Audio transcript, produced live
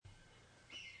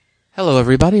Hello,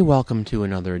 everybody. Welcome to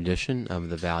another edition of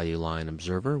the Value Line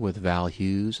Observer with Val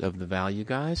Hughes of the Value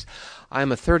Guys.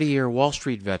 I'm a 30-year Wall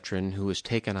Street veteran who has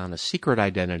taken on a secret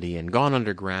identity and gone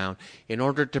underground in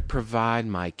order to provide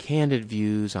my candid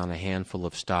views on a handful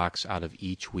of stocks out of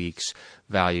each week's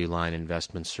Value Line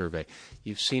Investment Survey.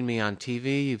 You've seen me on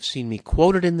TV, you've seen me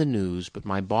quoted in the news, but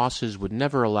my bosses would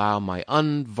never allow my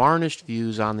unvarnished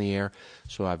views on the air,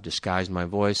 so I've disguised my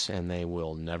voice and they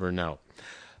will never know.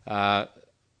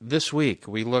 This week,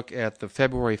 we look at the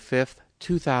February 5th,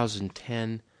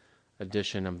 2010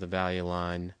 edition of the Value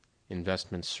Line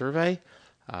Investment Survey.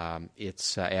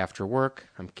 It's after work.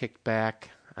 I'm kicked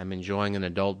back. I'm enjoying an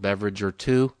adult beverage or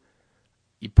two.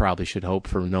 You probably should hope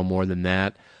for no more than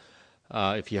that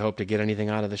if you hope to get anything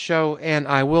out of the show. And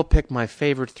I will pick my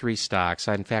favorite three stocks.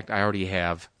 In fact, I already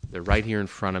have. They're right here in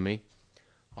front of me.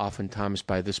 Oftentimes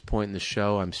by this point in the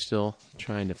show, I'm still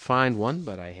trying to find one,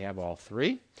 but I have all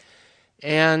three.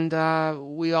 And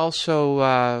we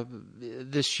also,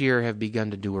 this year, have begun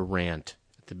to do a rant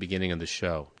at the beginning of the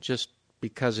show, just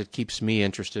because it keeps me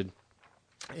interested.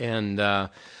 And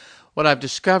what I've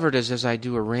discovered is as I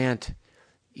do a rant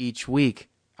each week,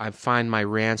 I find my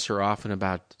rants are often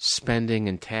about spending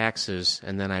and taxes,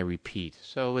 and then I repeat.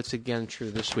 So it's again true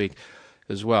this week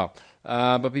as well.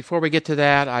 But before we get to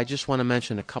that, I just want to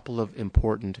mention a couple of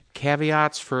important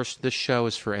caveats. First, this show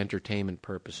is for entertainment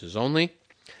purposes only.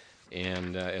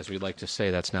 And as we like to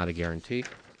say, that's not a guarantee.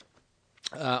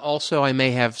 Also, I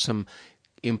may have some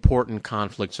important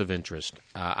conflicts of interest.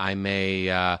 I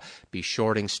may be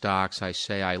shorting stocks I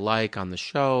say I like on the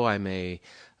show. I may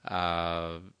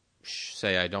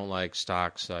say I don't like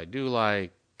stocks I do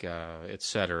like,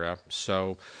 etc.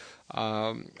 So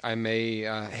I may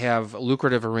have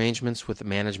lucrative arrangements with the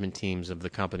management teams of the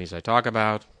companies I talk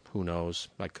about. Who knows?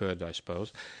 I could, I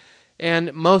suppose.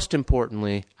 And most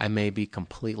importantly, I may be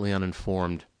completely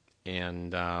uninformed,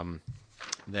 and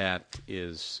that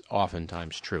is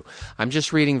oftentimes true. I'm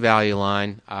just reading Value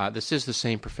Line. This is the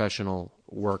same professional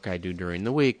work I do during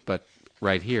the week, but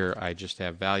right here I just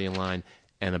have Value Line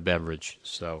and a beverage,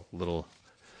 so little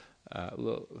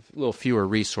fewer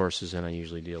resources than I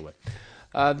usually deal with.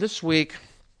 This week,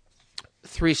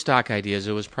 three stock ideas.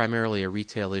 It was primarily a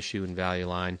retail issue in Value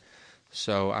Line,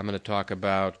 so I'm going to talk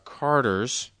about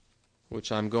Carter's, which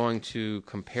I'm going to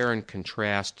compare and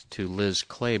contrast to Liz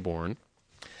Claiborne.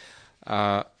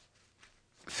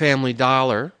 Family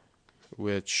Dollar,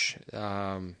 which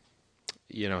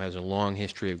has a long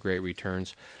history of great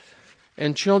returns,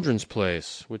 and Children's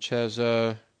Place, which has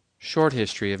a short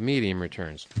history of medium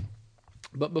returns.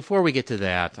 But before we get to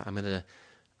that, I'm gonna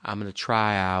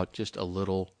try out just a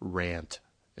little rant,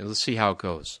 and let's see how it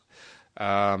goes.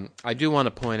 I do want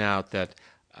to point out that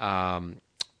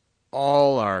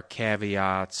all our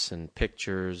caveats and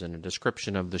pictures and a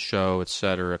description of the show,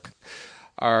 etc.,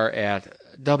 are at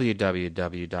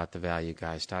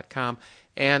www.thevalueguys.com.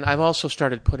 And I've also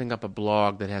started putting up a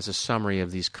blog that has a summary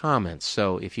of these comments.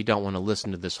 So if you don't want to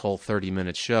listen to this whole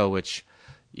 30-minute show, which,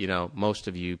 most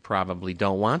of you probably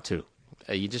don't want to,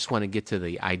 you just want to get to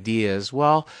the ideas,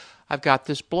 well, I've got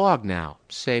this blog now.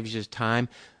 Saves you time.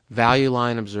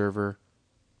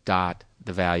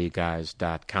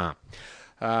 valuelineobserver.thevalueguys.com.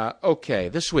 Okay,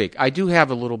 this week, I do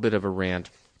have a little bit of a rant,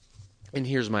 and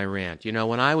here's my rant.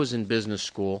 When I was in business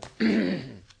school a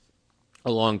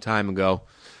long time ago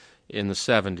in the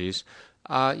 70s,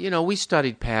 we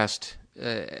studied past,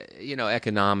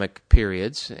 economic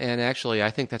periods, and actually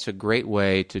I think that's a great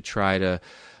way to try to,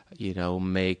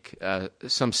 make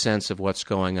some sense of what's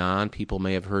going on. People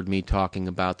may have heard me talking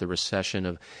about the recession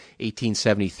of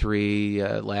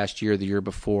 1873 last year, the year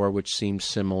before, which seems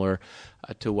similar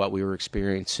to what we were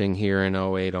experiencing here in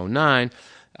 08, 09.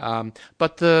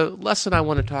 But the lesson I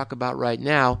want to talk about right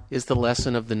now is the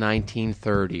lesson of the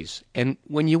 1930s. And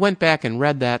when you went back and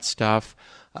read that stuff,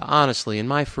 honestly, in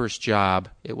my first job,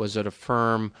 it was at a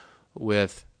firm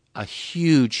with a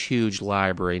huge, huge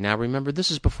library. Now, remember, this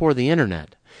is before the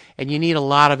Internet, and you need a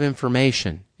lot of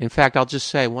information. In fact, I'll just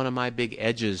say one of my big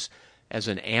edges as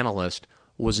an analyst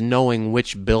was knowing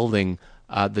which building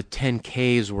the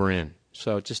 10Ks were in.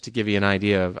 So just to give you an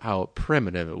idea of how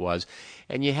primitive it was.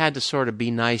 And you had to sort of be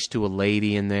nice to a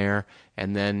lady in there,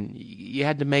 and then you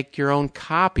had to make your own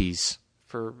copies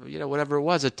for, whatever it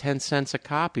was, 10 cents a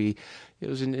copy. It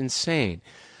was insane.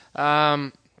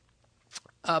 But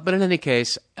in any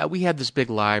case, we had this big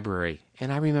library,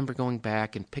 and I remember going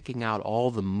back and picking out all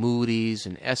the Moody's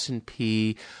and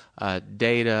S&P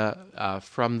data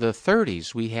from the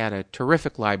 30s. We had a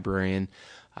terrific librarian.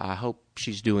 I hope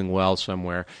she's doing well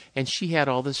somewhere. And she had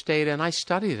all this data, and I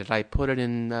studied it. I put it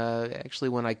in, actually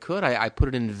when I could, I put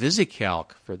it in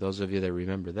VisiCalc, for those of you that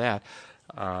remember that.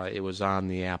 It was on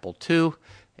the Apple II,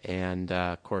 and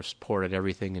of course ported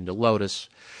everything into Lotus.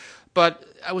 But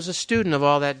I was a student of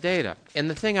all that data. And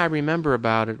the thing I remember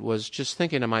about it was just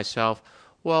thinking to myself,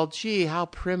 well, gee, how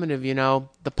primitive,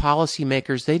 the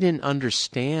policymakers, they didn't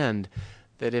understand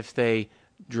that if they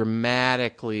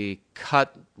dramatically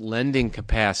cut lending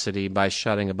capacity by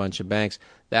shutting a bunch of banks,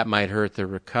 that might hurt the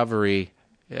recovery,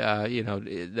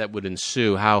 that would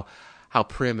ensue. How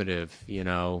primitive,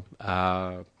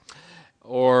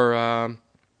 or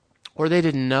they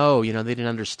didn't know, they didn't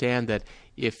understand that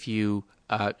if you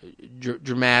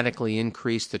dramatically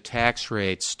increase the tax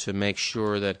rates to make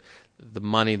sure that the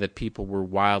money that people were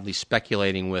wildly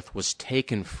speculating with was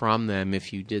taken from them,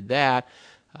 if you did that,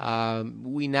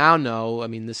 we now know,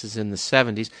 this is in the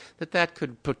 70s, that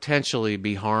could potentially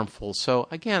be harmful. So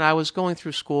again, I was going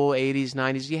through school, 80s,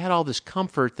 90s, you had all this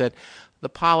comfort that the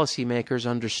policymakers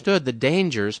understood the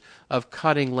dangers of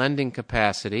cutting lending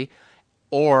capacity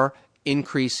or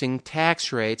increasing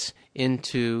tax rates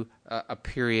into a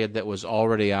period that was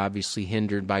already obviously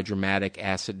hindered by dramatic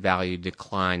asset value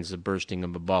declines, the bursting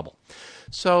of a bubble.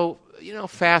 So,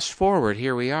 fast forward,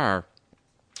 here we are.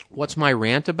 What's my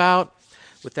rant about?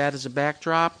 With that as a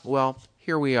backdrop, well,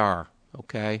 here we are,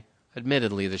 okay?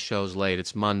 Admittedly, the show's late.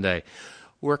 It's Monday.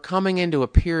 We're coming into a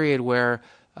period where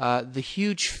the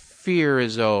huge fear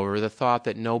is over, the thought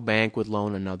that no bank would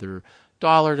loan another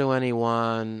dollar to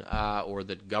anyone, or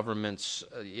that governments,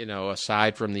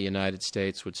 aside from the United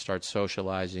States, would start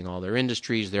socializing all their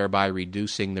industries, thereby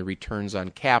reducing the returns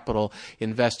on capital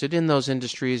invested in those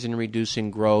industries and reducing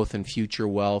growth and future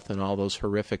wealth and all those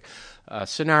horrific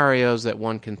scenarios that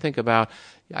one can think about.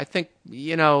 I think,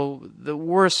 the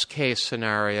worst case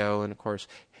scenario, and of course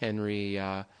Henry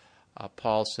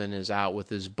Paulson is out with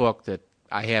his book that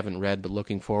I haven't read but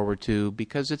looking forward to,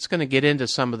 because it's going to get into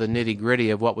some of the nitty-gritty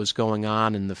of what was going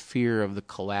on and the fear of the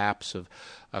collapse of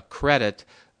credit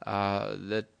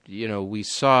that we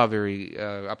saw very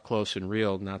up close and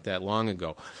real not that long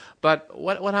ago. But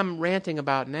what I'm ranting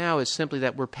about now is simply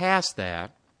that we're past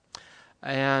that,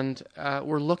 and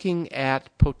we're looking at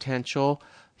potential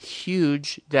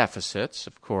huge deficits,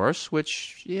 of course,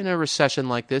 which in a recession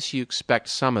like this you expect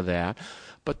some of that.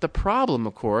 But the problem,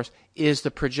 of course, is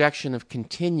the projection of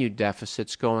continued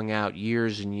deficits going out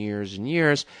years and years and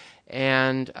years.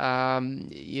 And,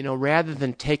 rather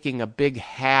than taking a big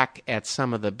hack at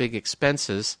some of the big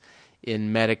expenses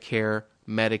in Medicare,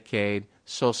 Medicaid,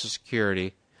 Social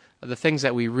Security, the things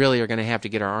that we really are going to have to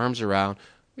get our arms around,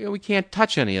 we can't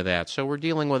touch any of that. So we're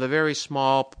dealing with a very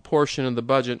small portion of the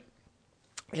budget.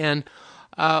 And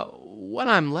what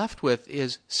I'm left with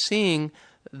is seeing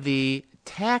the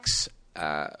tax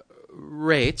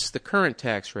rates, the current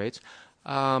tax rates,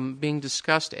 being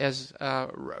discussed as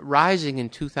rising in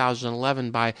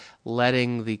 2011 by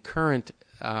letting the current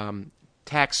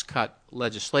tax cut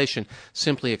legislation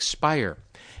simply expire.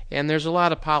 And there's a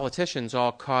lot of politicians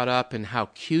all caught up in how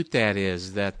cute that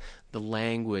is, that the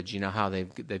language, how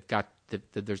they've got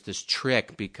there's this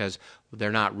trick because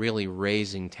they're not really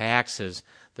raising taxes,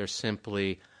 they're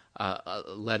simply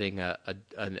eliminating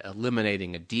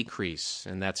a decrease,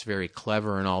 and that's very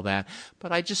clever and all that.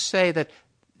 But I just say that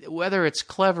whether it's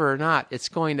clever or not, it's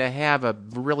going to have a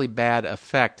really bad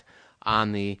effect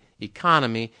on the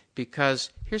economy, because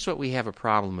here's what we have a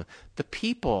problem with. The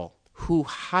people who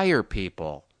hire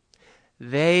people,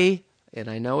 and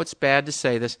I know it's bad to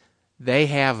say this, they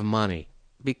have money.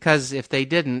 Because if they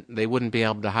didn't, they wouldn't be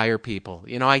able to hire people.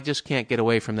 I just can't get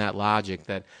away from that logic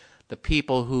that the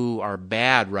people who are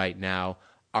bad right now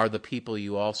are the people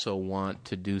you also want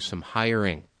to do some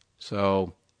hiring.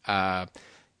 So,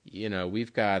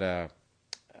 we've got a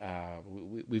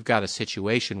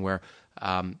situation where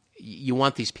you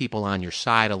want these people on your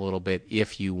side a little bit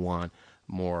if you want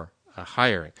more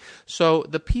hiring. So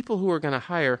the people who are going to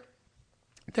hire,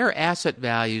 their asset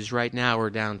values right now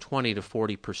are down 20 to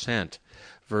 40%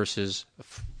 versus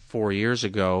 4 years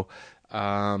ago.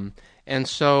 And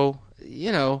so,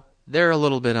 they're a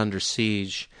little bit under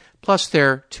siege. Plus,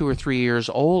 they're 2 or 3 years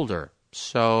older.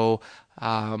 So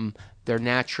their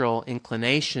natural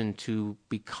inclination to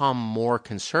become more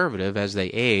conservative as they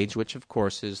age, which of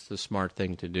course is the smart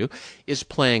thing to do, is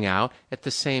playing out. At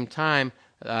the same time,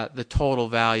 the total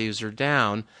values are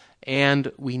down,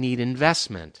 and we need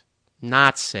investment,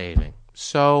 not saving.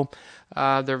 So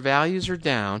their values are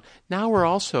down. Now we're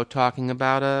also talking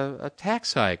about a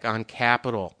tax hike on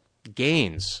capital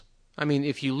gains.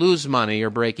 If you lose money or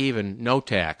break even, no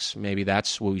tax. Maybe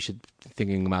that's what we should be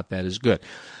thinking about. That is good.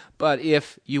 But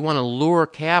if you want to lure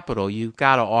capital, you've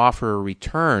got to offer a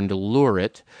return to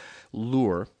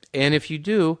lure. And if you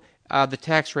do, the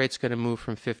tax rate's going to move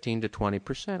from 15 to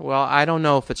 20%. Well, I don't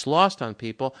know if it's lost on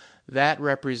people. That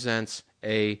represents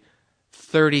a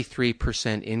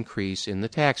 33% increase in the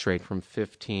tax rate from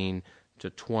 15 to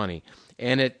 20.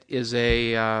 And it is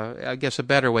I guess a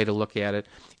better way to look at it,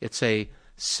 it's a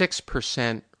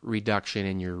 6% reduction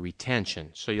in your retention.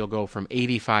 So you'll go from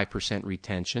 85%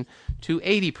 retention to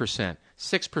 80%,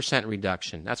 6%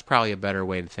 reduction. That's probably a better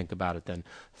way to think about it than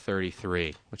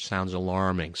 33, which sounds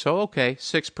alarming. So, okay,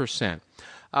 6%.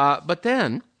 But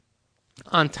then,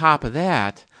 on top of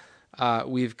that,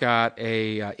 we've got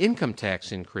a income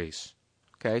tax increase.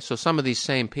 Okay, so some of these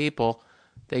same people,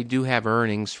 they do have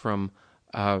earnings from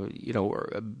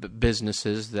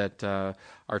businesses that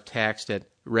are taxed at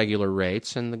regular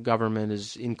rates, and the government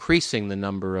is increasing the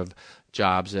number of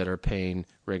jobs that are paying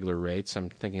regular rates. I'm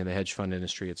thinking of the hedge fund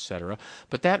industry, et cetera.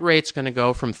 But that rate's going to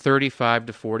go from 35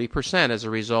 to 40% as a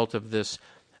result of this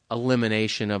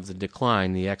elimination of the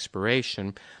decline, the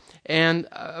expiration. And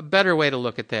a better way to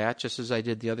look at that, just as I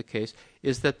did the other case,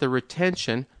 is that the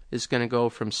retention is going to go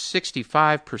from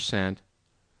 65%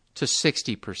 to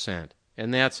 60%.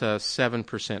 And that's a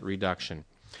 7% reduction.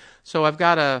 So I've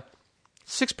got a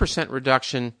 6%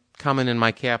 reduction coming in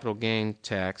my capital gain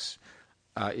tax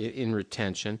in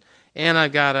retention, and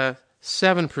I've got a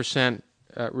 7%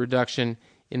 reduction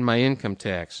in my income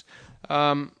tax.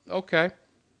 Okay,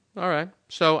 all right.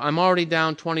 So I'm already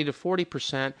down 20 to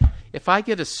 40%. If I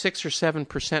get a 6 or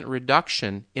 7%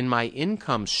 reduction in my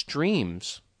income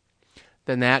streams,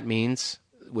 then that means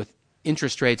with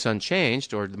interest rates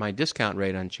unchanged or my discount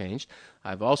rate unchanged,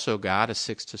 I've also got a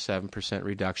 6 to 7%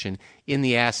 reduction in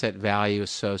the asset value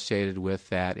associated with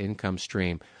that income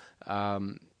stream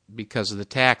because of the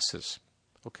taxes.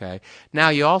 Okay. Now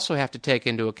you also have to take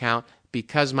into account,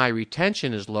 because my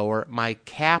retention is lower, my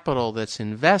capital that's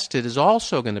invested is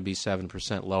also going to be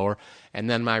 7% lower, and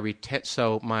then my returns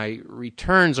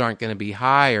aren't going to be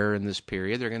higher in this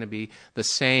period. They're going to be the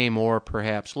same or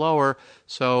perhaps lower.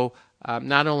 So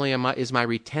not only is my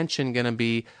retention going to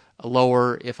be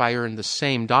lower if I earn the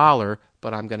same dollar,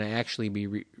 but I'm going to actually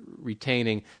be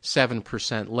retaining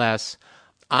 7% less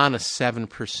on a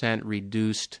 7%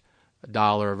 reduced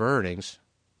dollar of earnings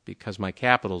because my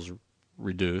capital's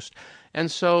reduced.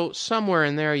 And so somewhere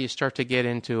in there you start to get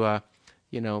into a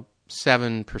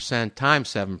 7% times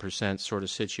 7% sort of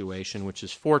situation, which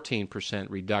is 14%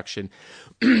 reduction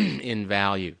in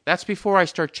value. That's before I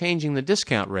start changing the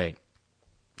discount rate.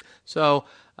 So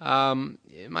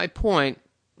my point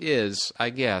is,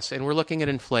 I guess, and we're looking at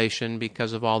inflation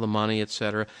because of all the money, et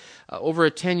cetera, over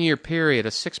a 10-year period, a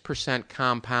 6%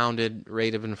 compounded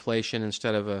rate of inflation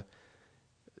instead of a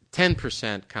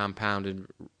 10% compounded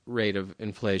rate of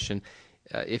inflation,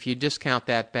 if you discount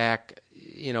that back,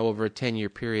 over a 10-year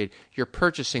period, your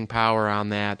purchasing power on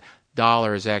that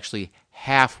dollar is actually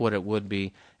half what it would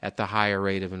be at the higher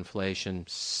rate of inflation,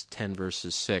 10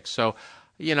 versus 6. So,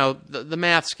 the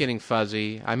math's getting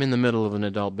fuzzy. I'm in the middle of an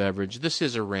adult beverage. This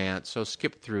is a rant, so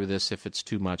skip through this if it's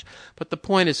too much. But the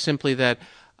point is simply that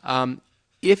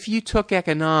if you took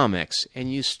economics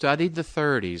and you studied the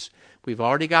 30s, we've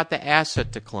already got the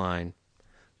asset decline.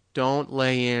 Don't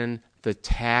lay in the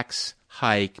tax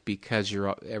hike because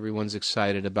everyone's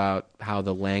excited about how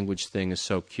the language thing is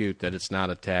so cute that it's not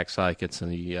a tax hike, it's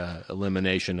the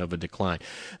elimination of a decline.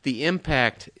 The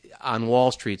impact on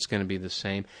Wall Street is going to be the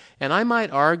same. And I might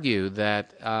argue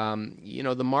that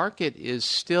the market is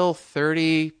still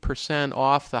 30%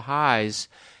 off the highs.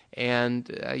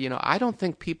 And, I don't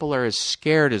think people are as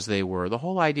scared as they were. The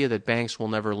whole idea that banks will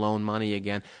never loan money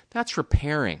again, that's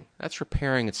repairing. That's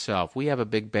repairing itself. We have a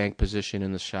big bank position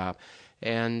in the shop.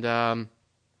 And,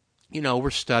 we're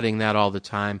studying that all the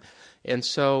time. And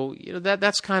so,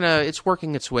 that's kind of, it's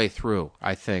working its way through,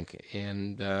 I think.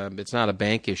 And it's not a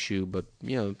bank issue, but,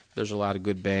 there's a lot of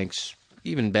good banks,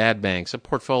 even bad banks. A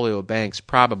portfolio of banks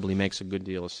probably makes a good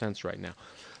deal of sense right now.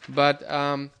 But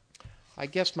I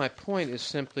guess my point is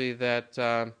simply that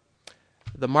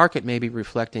the market may be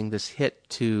reflecting this hit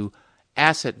to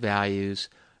asset values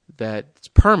that's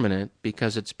permanent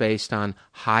because it's based on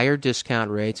higher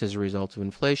discount rates as a result of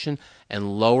inflation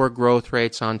and lower growth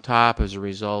rates on top as a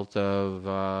result of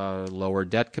lower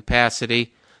debt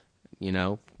capacity,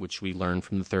 which we learned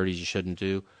from the 30s you shouldn't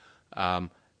do, and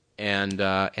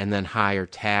then higher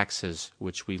taxes,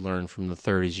 which we learned from the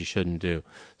 30s you shouldn't do.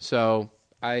 So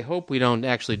I hope we don't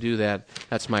actually do that.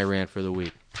 That's my rant for the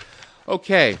week.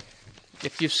 Okay,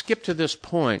 if you've skipped to this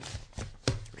point,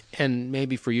 and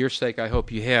maybe for your sake I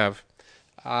hope you have,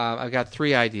 I've got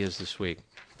 3 ideas this week.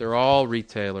 They're all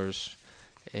retailers,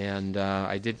 And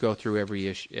I did go through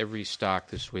every stock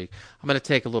this week. I'm going to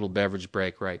take a little beverage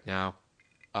break right now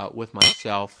with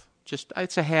myself.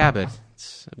 It's a habit.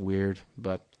 It's weird,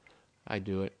 but I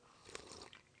do it.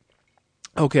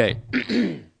 Okay.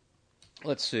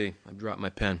 Let's see. I dropped my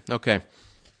pen. Okay.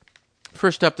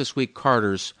 First up this week,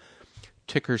 Carter's,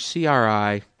 ticker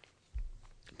CRI,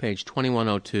 page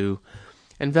 2102,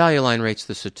 and Value Line rates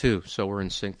this a 2, so we're in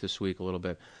sync this week a little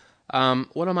bit.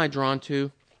 What am I drawn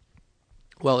to?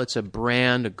 Well, it's a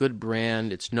brand, a good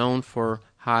brand. It's known for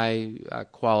high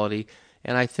quality,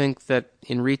 and I think that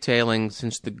in retailing,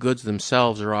 since the goods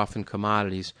themselves are often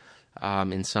commodities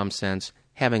in some sense,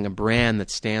 having a brand that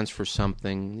stands for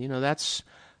something, that's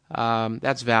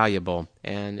valuable,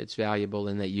 and it's valuable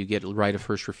in that you get right of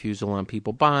first refusal on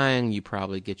people buying. You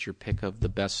probably get your pick of the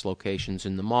best locations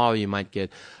in the mall. You might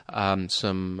get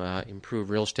some improved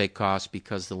real estate costs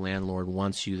because the landlord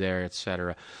wants you there,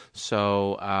 etc.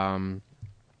 So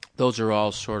those are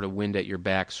all sort of wind at your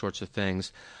back sorts of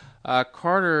things.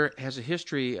 Carter has a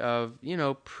history of,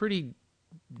 pretty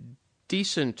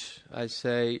decent, I'd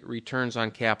say, returns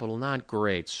on capital, not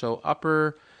great. So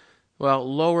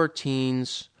lower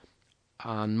teens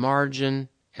on margin,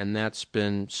 and that's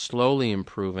been slowly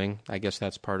improving. I guess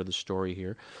that's part of the story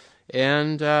here.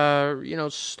 And,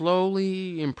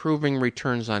 slowly improving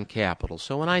returns on capital.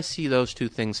 So when I see those two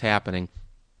things happening,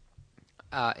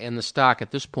 and the stock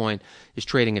at this point is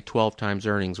trading at 12 times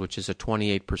earnings, which is a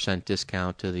 28%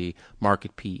 discount to the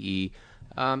market PE,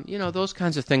 those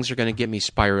kinds of things are going to get me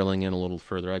spiraling in a little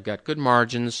further. I've got good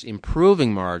margins,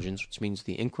 improving margins, which means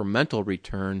the incremental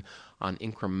return on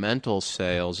incremental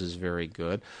sales is very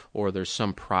good, or there's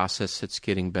some process that's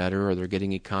getting better, or they're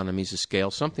getting economies of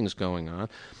scale. Something's going on.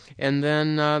 And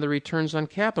then the returns on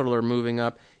capital are moving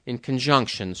up in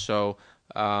conjunction. So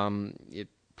it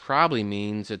probably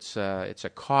means it's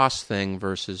a cost thing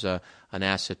versus an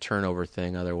asset turnover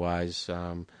thing. Otherwise,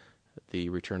 the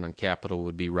return on capital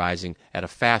would be rising at a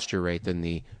faster rate than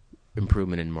the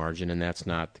improvement in margin, and that's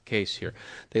not the case here.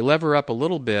 They lever up a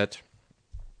little bit.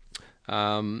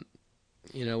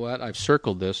 You know what? I've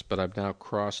circled this, but I've now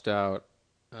crossed out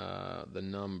the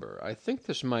number. I think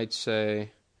this might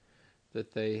say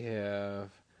that they have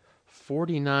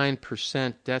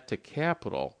 49% debt to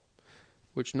capital,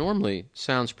 which normally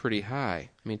sounds pretty high.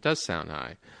 I mean, it does sound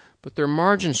high. But their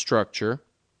margin structure,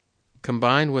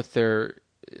 combined with their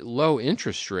low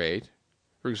interest rate,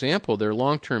 for example, their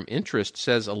long-term interest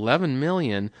says $11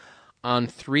 million on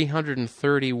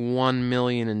 $331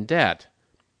 million in debt.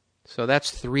 So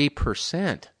that's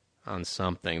 3% on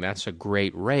something. That's a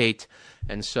great rate.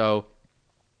 And so,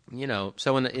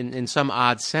 so in some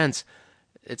odd sense,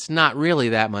 it's not really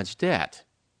that much debt,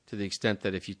 to the extent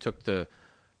that if you took the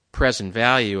present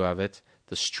value of it,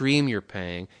 the stream you're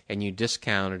paying, and you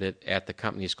discounted it at the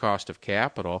company's cost of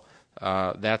capital,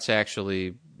 that's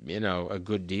actually, a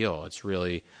good deal. It's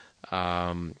really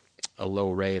a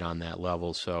low rate on that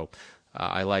level. So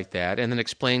I like that. And then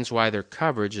explains why their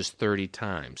coverage is 30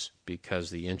 times, because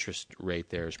the interest rate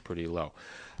there is pretty low.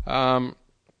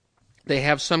 They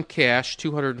have some cash,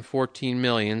 $214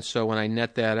 million, so when I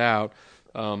net that out,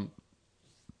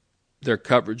 their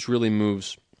coverage really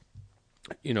moves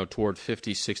toward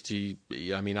 50, 60.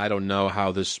 I mean, I don't know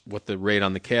what the rate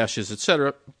on the cash is,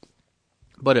 etc.,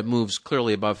 but it moves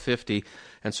clearly above 50,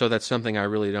 and so that's something I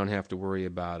really don't have to worry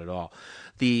about at all.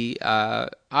 The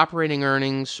operating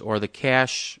earnings, or the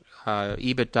cash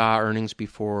EBITDA earnings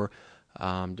before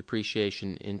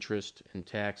depreciation, interest, and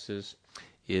taxes,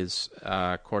 is,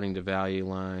 according to Value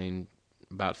Line,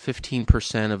 about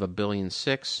 15% of $1.6 billion.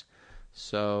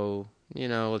 So,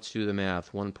 let's do the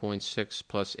math. 1.6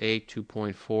 plus 8,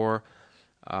 2.4.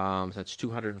 That's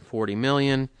 $240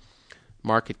 million.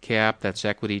 Market cap, that's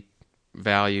equity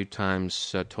value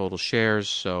times total shares.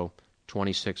 So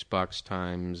 $26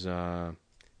 times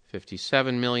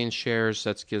 57 million shares.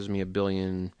 That gives me $1.5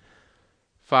 billion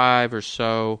or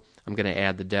so. I'm going to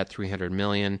add the debt, $300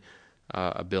 million.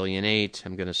 $1.8 billion.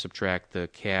 I'm going to subtract the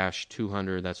cash,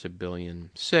 $200. That's $1.6 billion.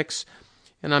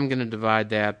 And I'm going to divide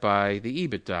that by the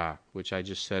EBITDA, which I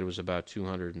just said was about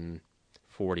 $240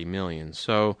 million.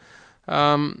 So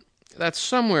that's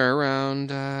somewhere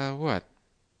around,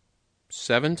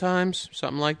 7 times?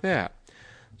 Something like that.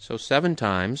 So 7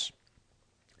 times,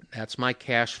 that's my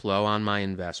cash flow on my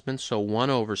investment. So 1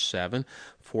 over 7,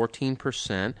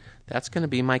 14%, that's going to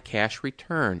be my cash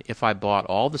return if I bought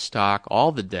all the stock,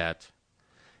 all the debt,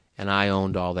 and I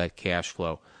owned all that cash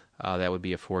flow. That would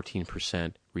be a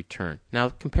 14% return. Now,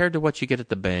 compared to what you get at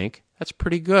the bank, that's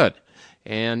pretty good.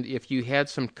 And if you had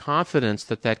some confidence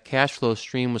that that cash flow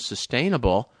stream was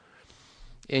sustainable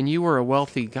and you were a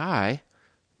wealthy guy,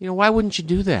 why wouldn't you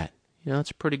do that?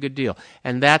 That's a pretty good deal.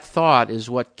 And that thought is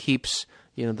what keeps,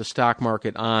 the stock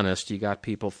market honest. You got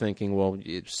people thinking, well,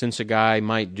 since a guy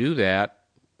might do that,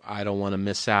 I don't want to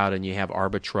miss out, and you have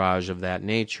arbitrage of that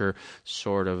nature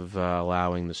sort of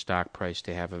allowing the stock price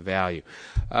to have a value.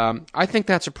 I think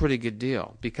that's a pretty good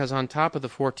deal because on top of the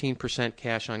 14%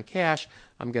 cash on cash,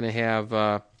 I'm going to have,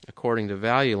 according to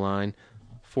Value Line,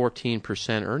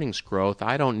 14% earnings growth.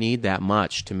 I don't need that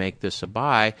much to make this a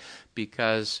buy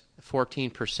because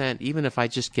 14%, even if I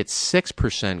just get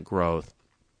 6% growth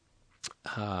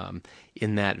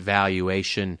in that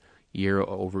valuation year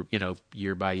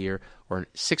by year, or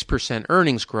 6%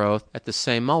 earnings growth at the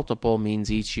same multiple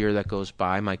means each year that goes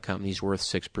by, my company's worth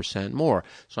 6% more.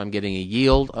 So I'm getting a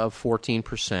yield of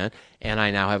 14%, and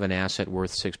I now have an asset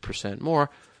worth 6% more,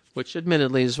 which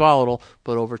admittedly is volatile,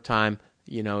 but over time,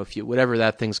 if whatever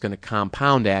that thing's going to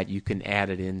compound at, you can add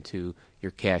it into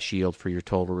your cash yield for your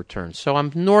total return. So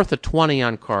I'm north of 20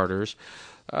 on Carter's.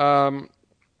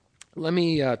 Let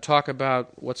me talk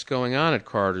about what's going on at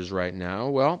Carter's right now.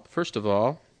 Well, first of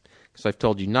all, because I've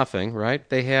told you nothing, right?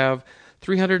 They have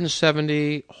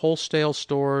 370 wholesale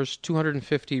stores,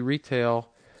 250 retail.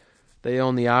 They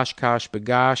own the Oshkosh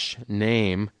B'gosh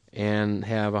name and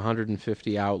have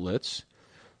 150 outlets.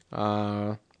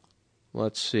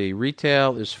 Let's see.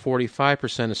 Retail is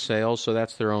 45% of sales, so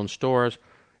that's their own stores.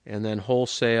 And then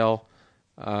wholesale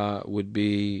would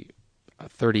be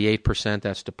 38%,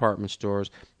 that's department stores.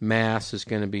 Mass is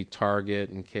going to be Target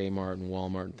and Kmart and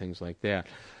Walmart and things like that.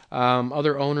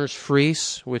 Other owners,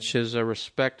 Freese, which is a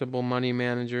respectable money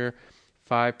manager,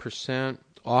 5%.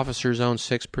 Officers own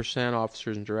 6%.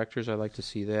 Officers and directors, I like to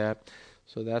see that.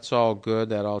 So that's all good.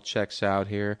 That all checks out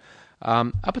here.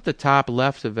 Up at the top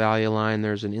left of Value Line,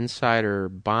 there's an insider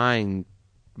buying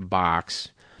box.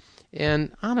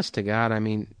 And honest to God,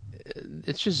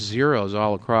 it's just zeros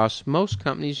all across. Most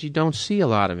companies, you don't see a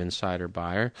lot of insider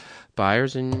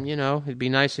buyers, and, it'd be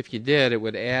nice if you did. It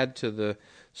would add to the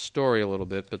story a little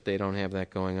bit, but they don't have that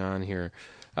going on here.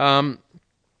 The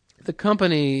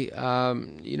company,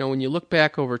 when you look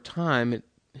back over time, it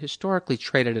historically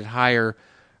traded at higher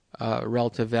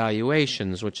relative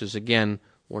valuations, which is, again,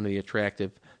 one of the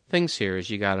attractive things here is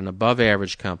you got an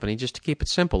above-average company, just to keep it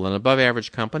simple, an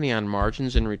above-average company on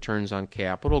margins and returns on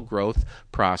capital, growth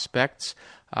prospects.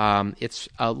 It's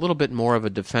a little bit more of a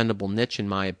defendable niche, in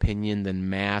my opinion, than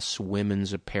mass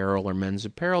women's apparel or men's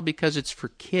apparel because it's for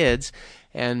kids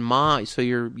and so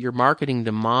you're marketing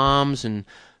to moms and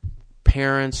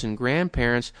parents and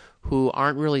grandparents who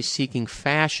aren't really seeking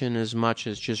fashion as much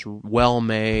as just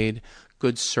well-made,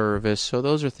 good service. So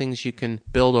those are things you can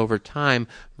build over time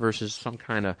versus some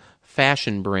kind of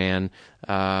fashion brand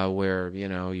where,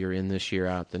 you're in this year,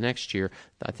 out the next year.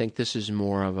 I think this is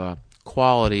more of a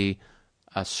quality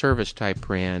service type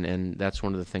brand, and that's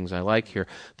one of the things I like here.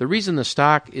 The reason the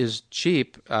stock is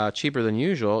cheaper than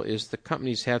usual, is the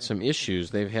company's had some issues.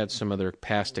 They've had some of their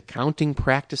past accounting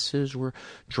practices were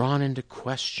drawn into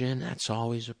question. That's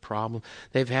always a problem.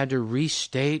 They've had to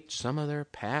restate some of their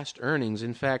past earnings.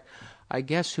 In fact, I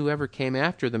guess whoever came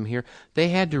after them here, they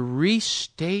had to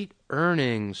restate retained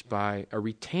earnings by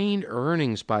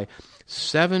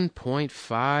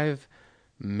 $7.5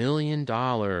 million.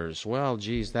 Well,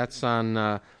 geez, that's on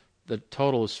the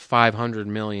total is $500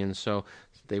 million, so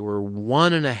they were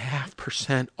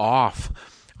 1.5% off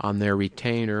on their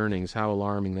retained earnings. How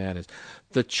alarming that is.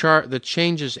 The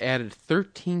changes added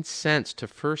 13 cents to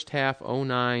first half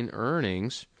 2009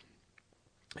 earnings,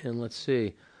 and let's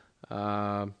see.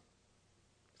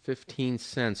 15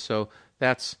 cents. So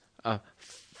that's 8%.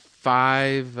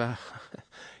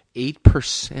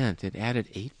 It added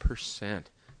 8%.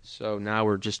 So now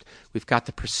we've got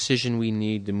the precision we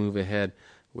need to move ahead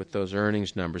with those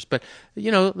earnings numbers. But,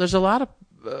 there's a lot of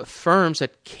firms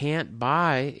that can't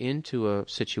buy into a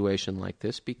situation like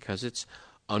this because it's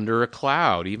under a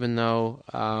cloud, even though,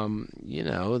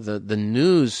 the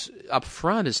news up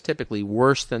front is typically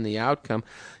worse than the outcome.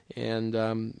 And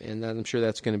I'm sure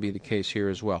that's going to be the case here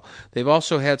as well. They've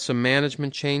also had some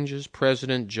management changes.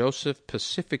 President Joseph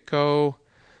Pacifico,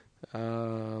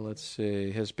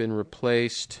 has been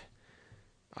replaced.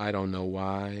 I don't know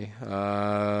why.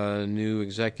 New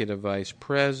executive vice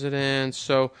president.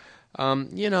 So,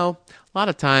 a lot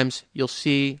of times you'll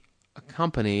see a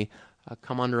company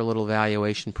come under a little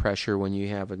valuation pressure when you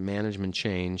have a management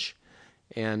change.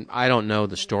 And I don't know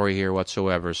the story here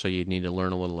whatsoever, so you'd need to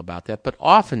learn a little about that. But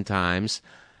oftentimes,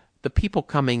 the people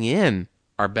coming in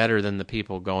are better than the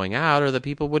people going out, or the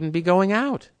people wouldn't be going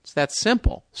out. It's that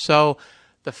simple. So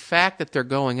the fact that they're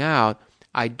going out,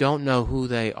 I don't know who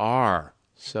they are.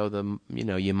 So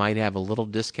you might have a little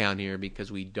discount here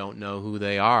because we don't know who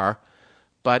they are.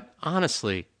 But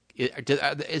honestly,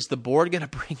 is the board going to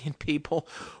bring in people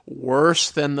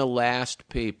worse than the last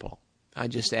people? I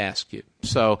just ask you.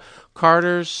 So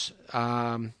Carter's,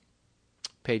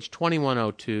 page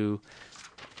 2102.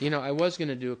 I was going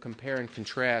to do a compare and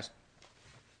contrast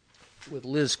with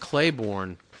Liz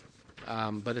Claiborne,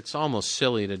 but it's almost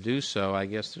silly to do so. I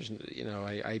guess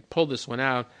I pulled this one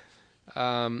out.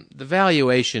 The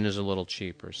valuation is a little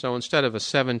cheaper. So instead of a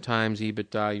 7 times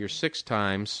EBITDA, you're 6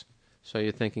 times. So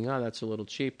you're thinking, oh, that's a little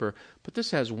cheaper. But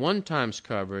this has 1 times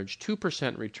coverage,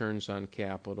 2% returns on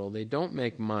capital. They don't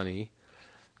make money.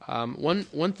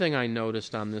 One thing I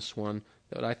noticed on this one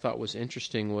that I thought was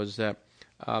interesting was that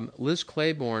Liz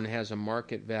Claiborne has a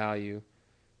market value,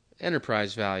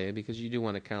 enterprise value, because you do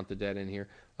want to count the debt in here,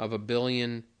 of $1.2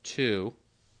 billion,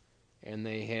 and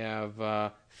they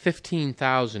have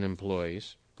 15,000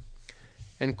 employees.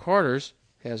 And Carter's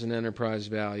has an enterprise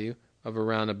value of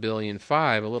around $1.5 billion,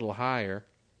 a little higher.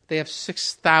 They have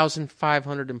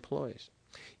 6,500 employees.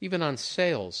 Even on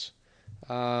sales,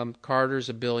 Carter's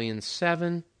 $1.7 billion.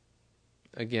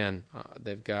 Again,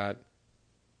 they've got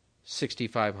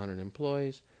 6,500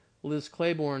 employees. Liz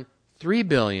Claiborne, $3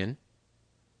 billion,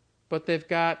 but they've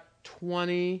got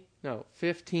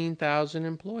 15,000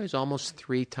 employees, almost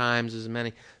 3 times as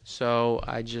many. So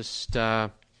I just,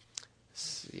 that's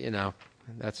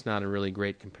not a really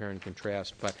great compare and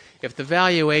contrast. But if the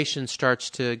valuation starts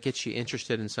to get you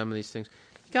interested in some of these things,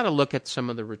 you got to look at some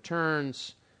of the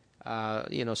returns,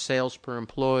 sales per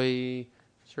employee,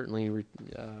 certainly,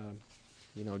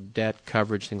 debt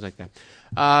coverage, things like that.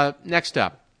 Next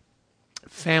up,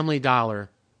 Family Dollar,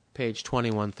 page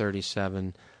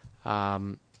 2137.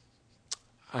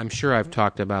 I'm sure I've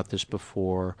talked about this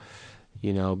before,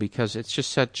 because it's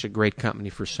just such a great company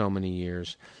for so many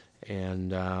years.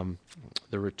 And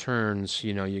the returns,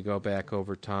 you go back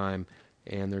over time,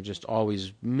 and they're just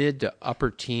always mid to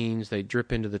upper teens. They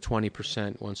drip into the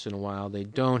 20% once in a while. They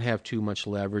don't have too much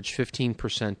leverage,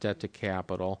 15% debt to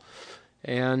capital.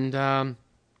 And,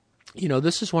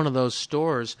 this is one of those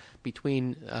stores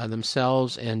between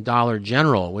themselves and Dollar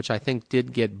General, which I think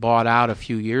did get bought out a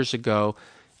few years ago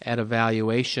at a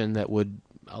valuation that would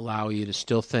allow you to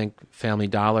still think Family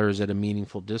Dollar is at a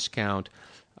meaningful discount.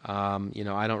 I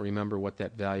don't remember what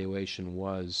that valuation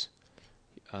was.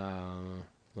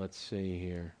 Let's see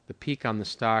here. The peak on the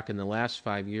stock in the last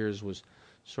 5 years was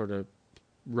sort of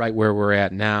right where we're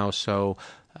at now. So,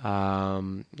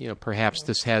 perhaps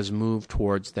this has moved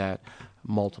towards that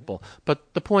multiple.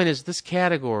 But the point is, this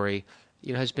category,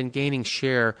 has been gaining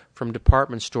share from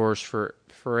department stores for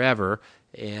forever,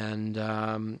 and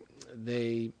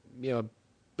they,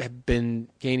 have been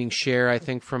gaining share, I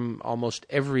think, from almost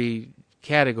every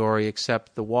category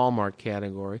except the Walmart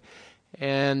category.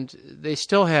 And they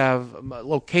still have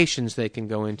locations they can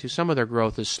go into. Some of their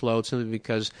growth is slowed simply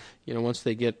because, once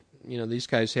they get, these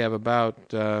guys have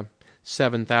about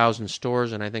 7,000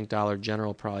 stores, and I think Dollar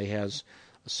General probably has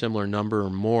a similar number or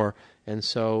more. And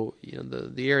so,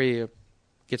 the area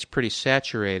gets pretty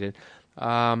saturated.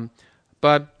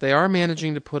 But they are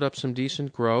managing to put up some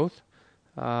decent growth.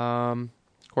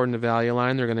 According to Value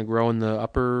Line, they're going to grow in the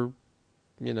upper,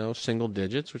 single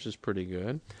digits, which is pretty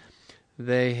good.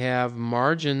 They have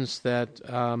margins that,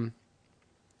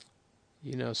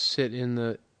 sit in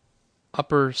the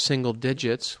upper single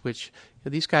digits, which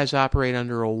these guys operate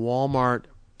under a Walmart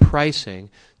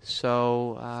pricing.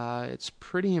 So it's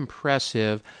pretty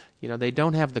impressive. They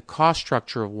don't have the cost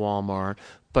structure of Walmart,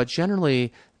 but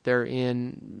generally they're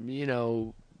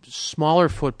in, smaller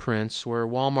footprints where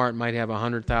Walmart might have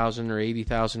 100,000 or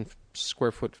 80,000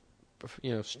 square foot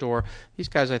store. These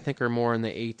guys, I think, are more in the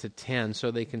 8 to 10,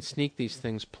 so they can sneak these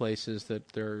things places that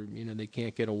they're, they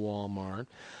can't get a Walmart.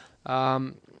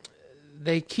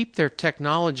 They keep their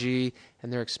technology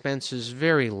and their expenses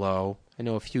very low. I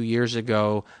know a few years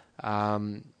ago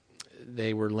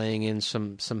they were laying in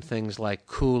some things like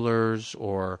coolers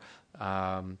or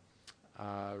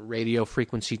radio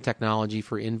frequency technology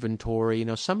for inventory.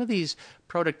 Some of these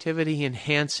productivity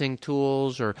enhancing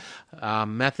tools or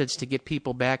methods to get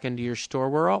people back into your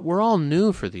store, we're all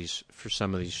new for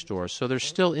some of these stores. So there's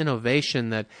still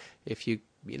innovation that if you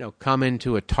come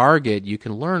into a Target, you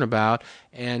can learn about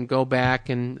and go back.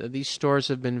 And these stores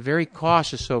have been very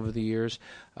cautious over the years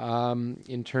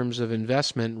in terms of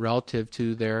investment relative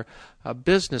to their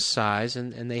business size,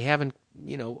 and they haven't,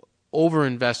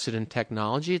 over-invested in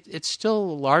technology. It's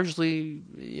still largely,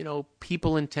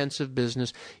 people-intensive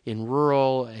business in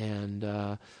rural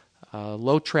and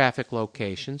low-traffic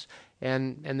locations,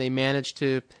 and they manage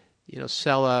to,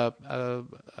 sell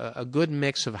a good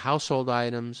mix of household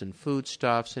items and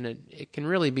foodstuffs, and it can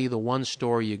really be the one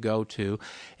store you go to.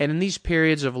 And in these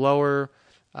periods of lower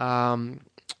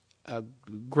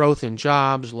growth in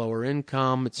jobs, lower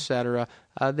income, etc.,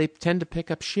 they tend to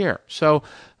pick up share. So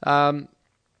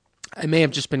I may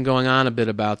have just been going on a bit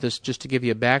about this just to give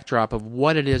you a backdrop of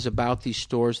what it is about these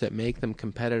stores that make them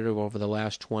competitive over the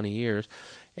last 20 years.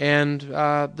 And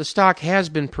the stock has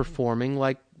been performing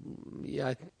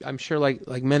I'm sure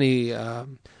like many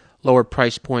lower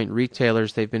price point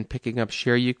retailers, they've been picking up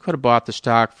share. You could have bought the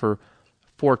stock for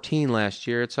 14 last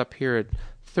year. It's up here at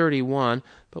 31.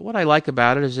 But what I like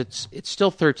about it is it's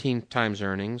still 13 times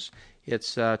earnings.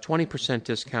 It's 20%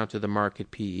 discount to the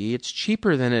market PE. It's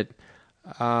cheaper than it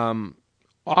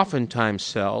oftentimes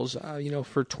sells.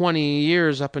 For 20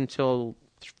 years, up until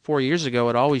 4 years ago,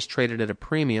 it always traded at a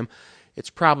premium. It's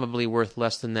probably worth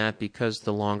less than that because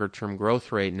the longer-term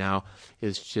growth rate now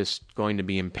is just going to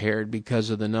be impaired because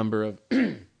of the number of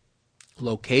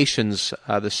locations,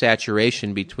 the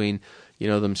saturation between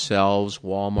themselves,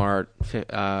 Walmart,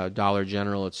 Dollar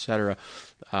General, etc.,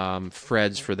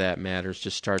 Fred's for that matter,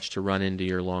 just starts to run into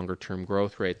your longer-term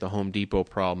growth rate. The Home Depot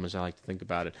problem, as I like to think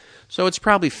about it. So it's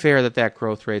probably fair that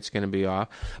growth rate's going to be off.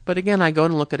 But again, I go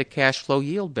and look at a cash flow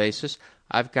yield basis.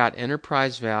 I've got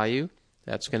enterprise value.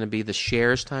 That's going to be the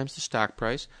shares times the stock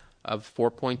price of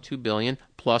 $4.2 billion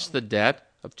plus the debt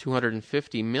of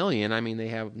 $250 million. I mean, they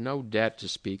have no debt to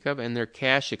speak of, and their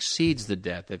cash exceeds the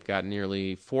debt. They've got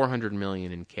nearly $400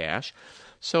 million in cash.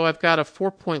 So I've got a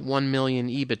 $4.1 million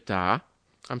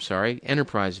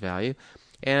enterprise value.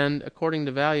 And according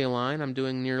to Value Line, I'm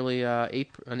doing nearly an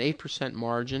 8%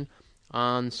 margin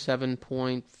on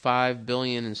 $7.5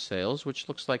 billion in sales, which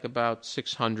looks like about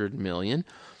 $600 million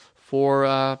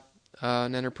for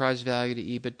an enterprise value to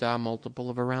EBITDA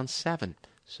multiple of around 7.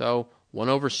 So 1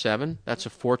 over 7, that's a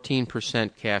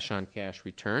 14% cash-on-cash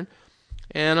return.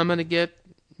 And I'm going to get,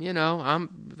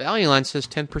 Value Line says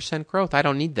 10% growth. I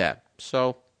don't need that.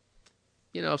 So,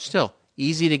 still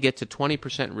easy to get to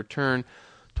 20% return,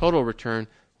 total return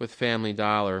with Family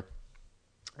Dollar.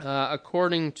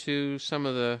 According to some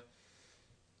of the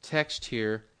text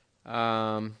here,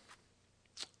 let's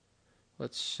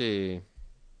see.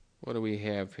 What do we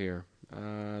have here?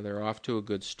 They're off to a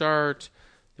good start.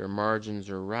 Their margins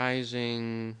are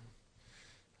rising.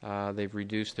 They've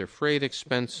reduced their freight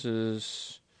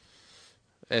expenses.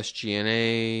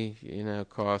 SG&A,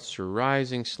 costs are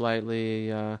rising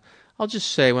slightly. I'll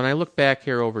just say, when I look back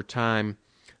here over time,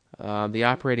 the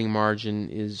operating margin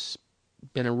has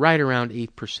been right around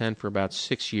 8% for about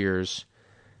 6 years,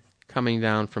 coming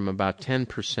down from about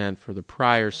 10% for the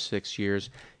prior 6 years.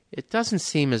 It doesn't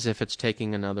seem as if it's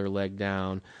taking another leg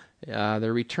down.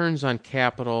 Their returns on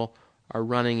capital are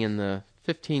running in the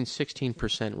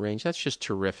 15-16% range. That's just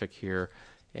terrific here.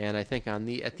 And I think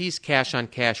at these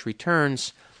cash-on-cash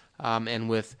returns, and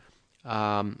with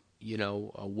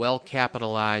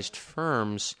well-capitalized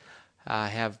firms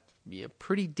have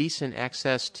pretty decent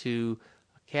access to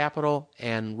capital,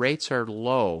 and rates are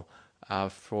low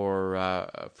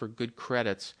for good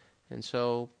credits. And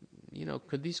so,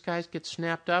 could these guys get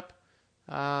snapped up?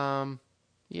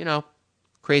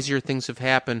 Crazier things have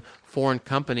happened. Foreign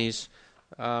companies,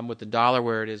 with the dollar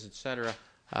where it is, etc.,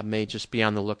 may just be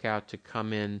on the lookout to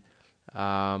come in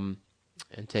and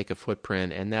take a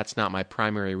footprint. And that's not my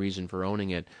primary reason for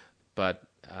owning it, but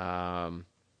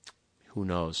who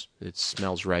knows? It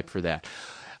smells ripe for that.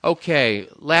 Okay,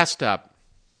 last up.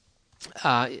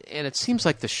 And it seems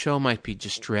like the show might be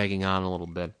just dragging on a little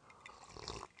bit.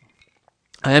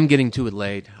 I am getting to it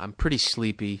late. I'm pretty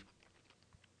sleepy.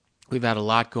 We've had a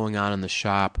lot going on in the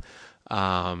shop.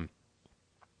 You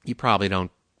probably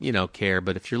don't, care,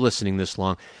 but if you're listening this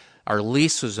long, our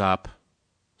lease was up,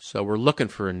 so we're looking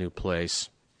for a new place.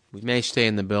 We may stay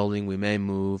in the building, we may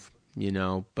move,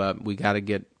 but we got to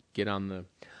get on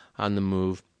the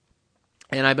move.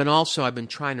 And I've been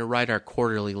trying to write our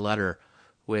quarterly letter,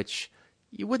 which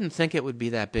you wouldn't think it would be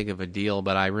that big of a deal,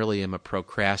 but I really am a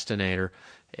procrastinator,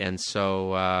 and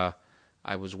so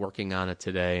I was working on it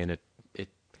today, and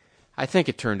I think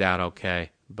it turned out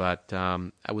okay, but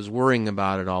I was worrying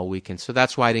about it all weekend, so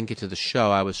that's why I didn't get to the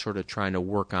show. I was sort of trying to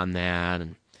work on that,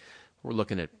 and we're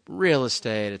looking at real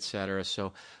estate, etc.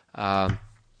 So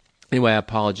anyway, I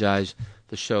apologize.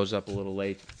 The show's up a little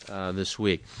late this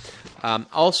week.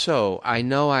 Also, I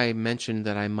know I mentioned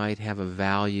that I might have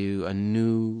a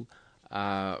new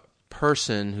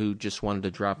person who just wanted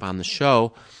to drop on the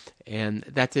show, and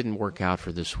that didn't work out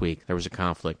for this week. There was a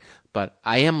conflict. But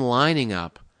I am lining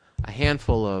up a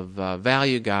handful of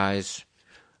value guys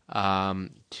to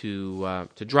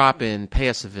drop in, pay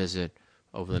us a visit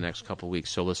over the next couple of weeks,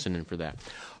 so listen in for that.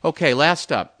 Okay,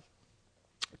 last up,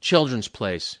 Children's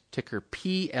Place, ticker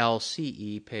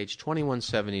PLCE, page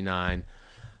 2179.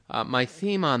 My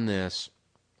theme on this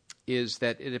is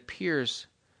that it appears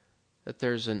that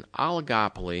there's an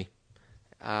oligopoly.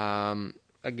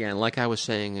 Again, like I was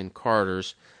saying in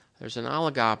Carter's, there's an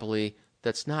oligopoly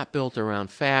that's not built around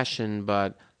fashion,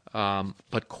 but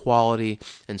quality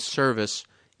and service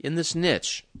in this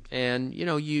niche. And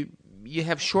you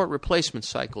have short replacement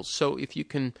cycles. So if you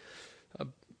can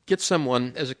get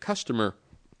someone as a customer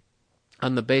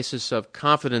on the basis of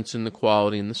confidence in the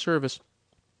quality and the service,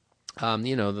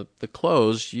 the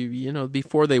clothes,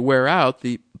 before they wear out,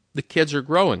 the kids are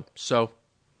growing. So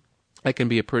that can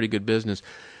be a pretty good business.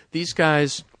 These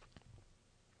guys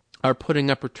are putting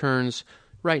up returns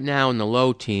right now in the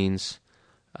low teens.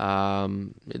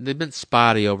 They've been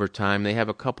spotty over time. They have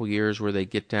a couple years where they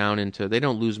get down into, they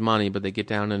don't lose money, but they get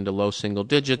down into low single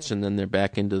digits, and then they're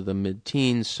back into the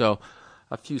mid-teens. So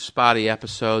a few spotty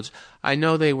episodes. I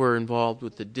know they were involved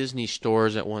with the Disney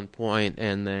stores at one point,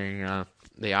 and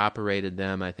they operated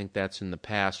them. I think that's in the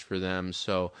past for them.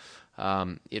 So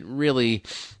it really,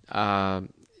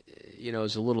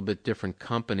 is a little bit different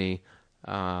company.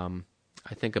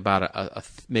 I think about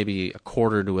maybe a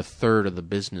quarter to a third of the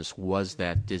business was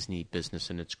that Disney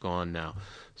business, and it's gone now.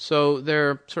 So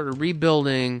they're sort of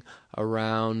rebuilding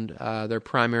around their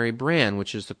primary brand,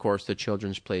 which is, of course, the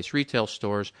Children's Place retail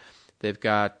stores. They've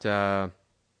got,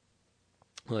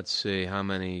 let's see, how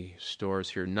many stores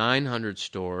here? 900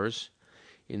 stores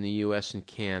in the U.S. and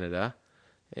Canada.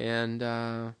 And,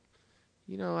 I'll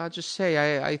just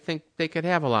say I think they could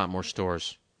have a lot more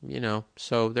stores,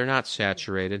 so they're not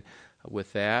saturated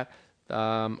with that.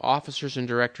 Officers and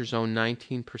directors own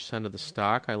 19% of the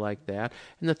stock. I like that.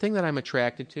 And the thing that I'm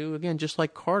attracted to, again, just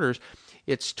like Carter's,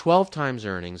 it's 12 times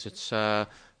earnings. It's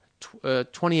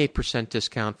 28%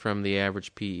 discount from the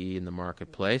average PE in the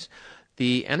marketplace.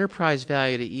 The enterprise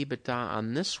value to EBITDA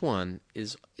on this one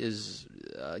is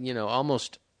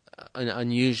almost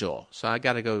unusual. So I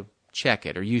got to go check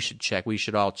it, or you should check. We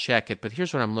should all check it. But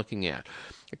here's what I'm looking at.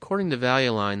 According to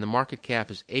Value Line, the market cap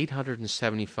is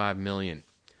 $875 million.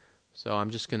 So I'm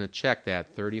just going to check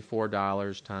that.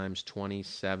 $34 times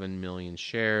 27 million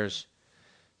shares.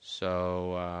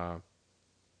 So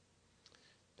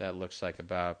that looks like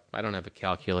about, I don't have a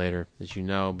calculator, as you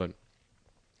know, but,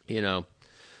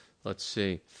 let's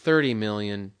see. 30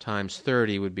 million times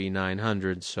 30 would be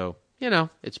 900. So,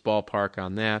 it's ballpark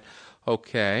on that.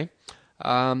 Okay.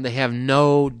 They have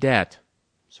no debt.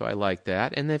 So I like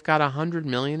that. And they've got $100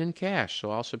 million in cash.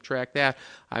 So I'll subtract that.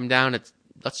 I'm down at,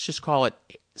 let's just call it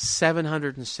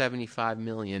 $775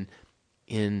 million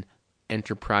in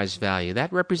enterprise value.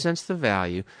 That represents the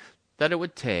value that it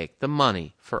would take, the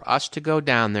money, for us to go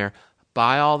down there,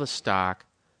 buy all the stock,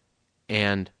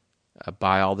 and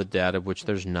buy all the debt, of which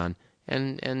there's none,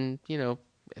 and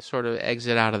sort of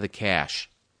exit out of the cash.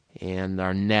 And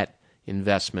our net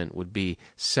investment would be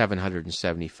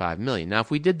 $775 million. Now,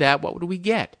 if we did that, what would we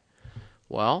get?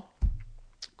 Well,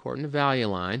 according to Value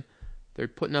Line, they're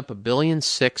putting up $1.6 billion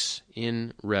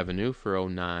in revenue for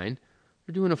 2009.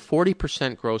 They're doing a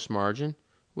 40% gross margin,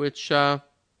 which,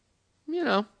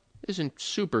 isn't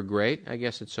super great. I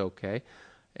guess it's okay.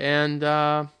 And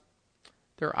their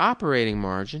operating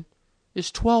margin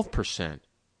is 12%.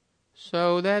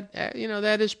 So that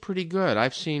that is pretty good.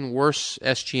 I've seen worse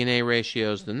SG&A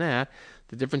ratios than that.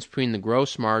 The difference between the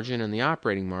gross margin and the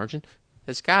operating margin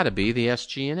has got to be the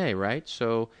SG&A, right?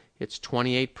 So it's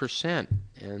 28%,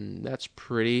 and that's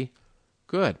pretty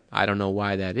good. I don't know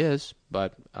why that is,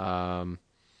 but why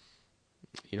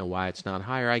it's not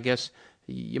higher. I guess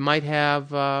you might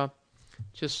have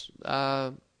just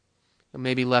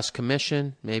maybe less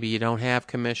commission. Maybe you don't have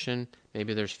commission.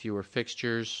 Maybe there's fewer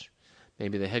fixtures.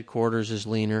 Maybe the headquarters is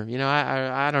leaner.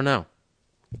 I don't know.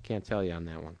 I can't tell you on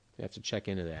that one. You have to check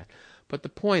into that. But the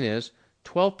point is,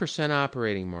 12%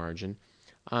 operating margin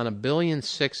on $1.6 billion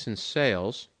in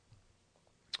sales.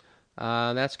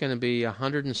 That's going to be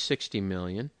 $160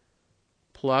 million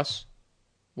plus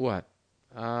what?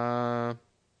 $30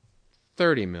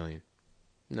 million.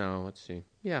 No, let's see.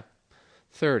 Yeah,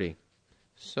 30.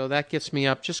 So that gets me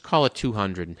up. Just call it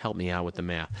 200 and help me out with the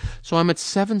math. So I'm at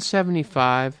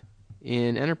 775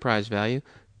 in enterprise value,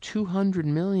 200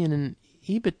 million in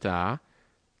EBITDA.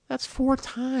 That's 4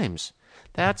 times.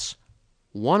 That's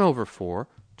 1/4,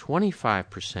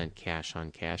 25% cash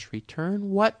on cash return.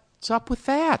 What's up with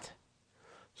that?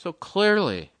 So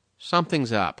clearly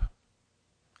something's up.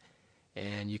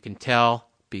 And you can tell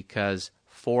because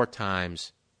 4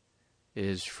 times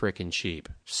is frickin' cheap.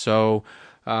 So,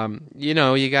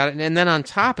 you got it. And then on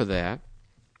top of that,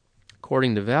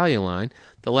 according to Value Line,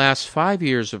 the last 5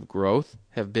 years of growth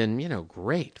have been,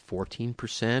 great. 14%,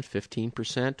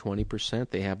 15%, 20%.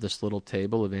 They have this little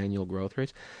table of annual growth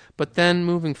rates. But then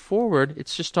moving forward,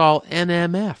 it's just all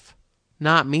NMF,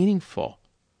 not meaningful.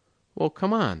 Well,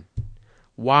 come on.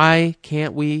 Why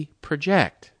can't we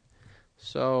project?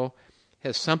 So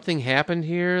has something happened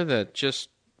here that just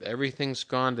everything's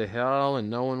gone to hell and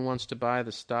no one wants to buy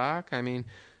the stock? I mean,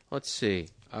 let's see.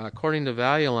 According to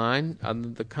Value Line,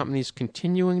 the company's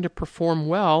continuing to perform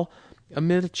well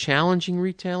amid a challenging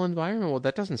retail environment. Well,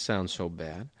 that doesn't sound so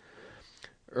bad.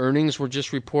 Earnings were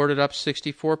just reported up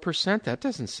 64%. That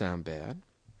doesn't sound bad.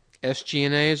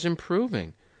 SG&A is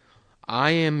improving.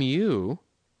 IMU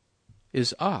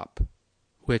is up,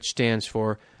 which stands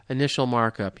for initial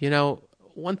markup.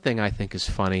 One thing I think is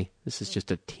funny, this is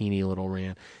just a teeny little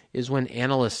rant, is when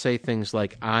analysts say things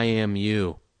like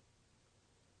IMU.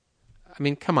 I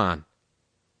mean, come on.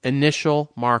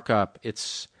 Initial markup,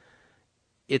 it's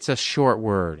a short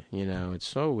word, It's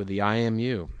so with the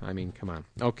IMU. I mean, come on.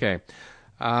 Okay.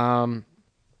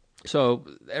 So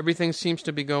everything seems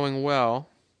to be going well.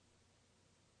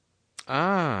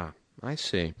 I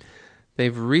see.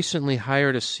 They've recently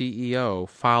hired a CEO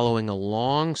following a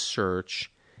long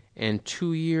search and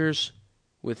 2 years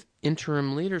with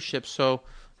interim leadership. So,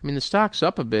 I mean, the stock's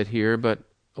up a bit here, but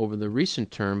over the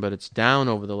recent term, but it's down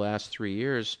over the last 3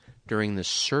 years during the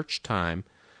search time.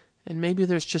 And maybe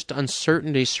there's just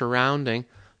uncertainty surrounding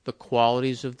the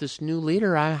qualities of this new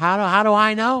leader. How do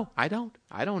I know? I don't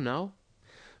know.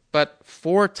 But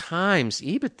 4 times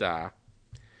EBITDA.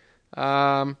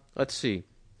 Let's see.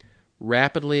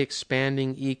 Rapidly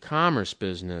expanding e-commerce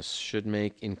business should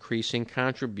make increasing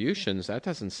contributions. That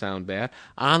doesn't sound bad.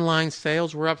 Online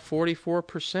sales were up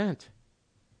 44%.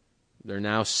 They're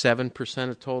now 7%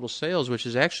 of total sales, which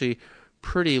is actually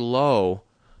pretty low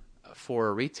for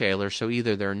a retailer. So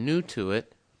either they're new to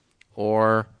it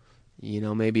or,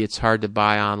 maybe it's hard to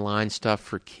buy online stuff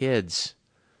for kids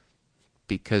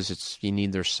because you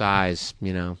need their size,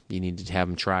 you need to have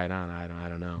them try it on. I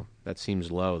don't know. That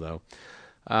seems low, though.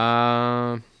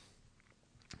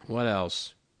 What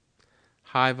else?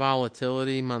 High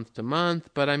volatility month to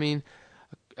month, but I mean,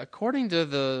 according to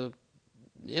the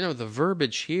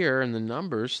verbiage here and the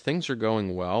numbers, things are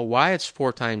going well. Why it's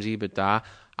 4 times EBITDA,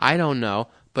 I don't know,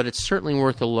 but it's certainly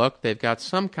worth a look. They've got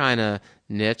some kind of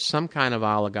niche, some kind of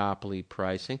oligopoly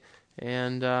pricing,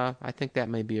 and I think that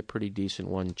may be a pretty decent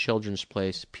one. Children's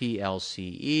Place,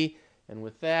 PLCE, and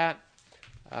with that,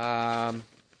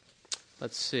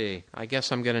 let's see. I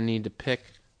guess I'm going to need to pick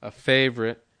a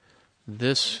favorite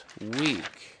this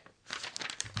week.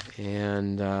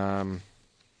 And,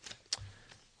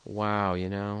 wow,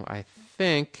 I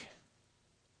think,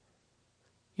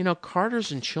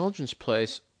 Carter's and Children's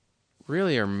Place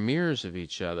really are mirrors of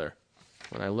each other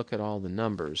when I look at all the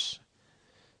numbers.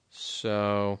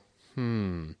 So,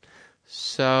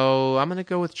 So I'm going to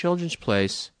go with Children's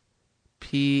Place,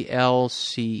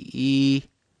 PLCE.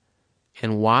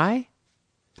 And why?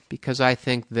 Because I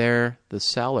think they're the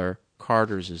seller,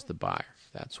 Carter's is the buyer.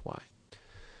 That's why.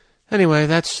 Anyway,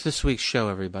 that's this week's show,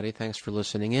 everybody. Thanks for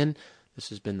listening in. This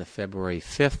has been the February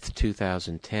 5th,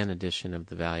 2010 edition of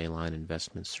the Value Line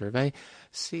Investment Survey.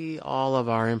 See all of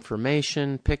our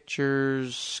information,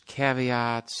 pictures,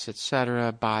 caveats,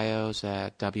 etc., bios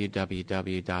at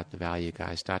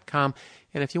www.thevalueguys.com.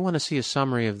 And if you want to see a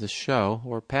summary of this show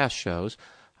or past shows,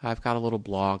 I've got a little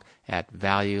blog at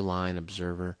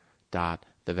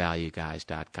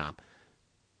valuelineobserver.thevalueguys.com.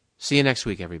 See you next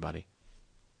week, everybody.